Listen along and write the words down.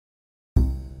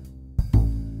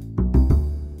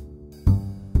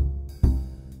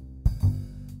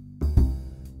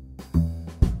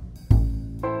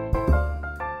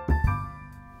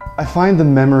find the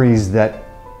memories that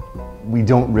we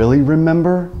don't really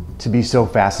remember to be so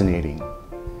fascinating.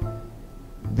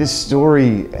 This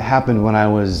story happened when I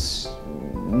was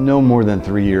no more than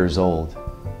 3 years old.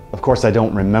 Of course, I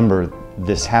don't remember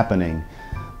this happening,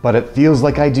 but it feels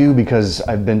like I do because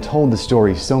I've been told the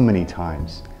story so many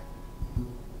times.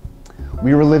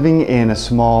 We were living in a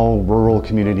small rural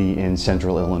community in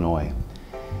central Illinois,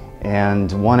 and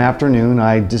one afternoon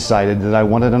I decided that I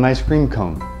wanted an ice cream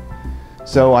cone.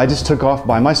 So I just took off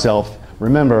by myself.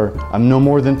 Remember, I'm no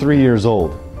more than 3 years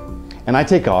old. And I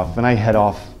take off and I head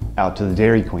off out to the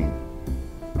Dairy Queen.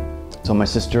 So my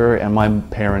sister and my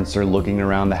parents are looking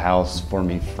around the house for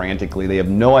me frantically. They have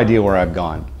no idea where I've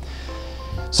gone.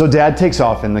 So Dad takes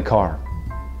off in the car.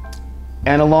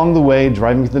 And along the way,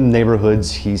 driving through the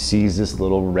neighborhoods, he sees this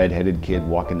little red-headed kid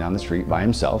walking down the street by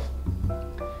himself.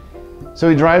 So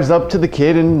he drives up to the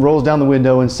kid and rolls down the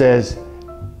window and says,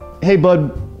 "Hey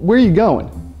bud, where are you going?"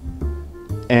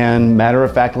 And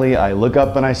matter-of-factly, I look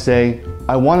up and I say,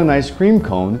 "I want an ice cream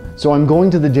cone, so I'm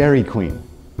going to the Dairy Queen."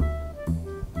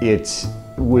 It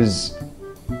was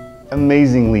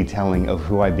amazingly telling of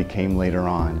who I became later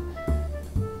on.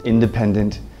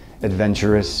 Independent,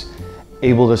 adventurous,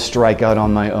 able to strike out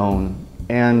on my own,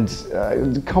 and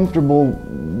comfortable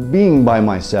being by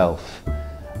myself.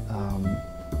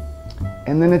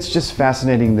 And then it's just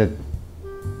fascinating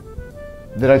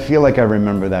that I feel like I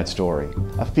remember that story.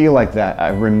 I feel like that I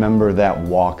remember that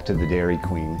walk to the Dairy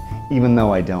Queen, even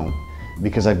though I don't,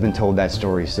 because I've been told that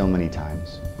story so many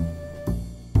times.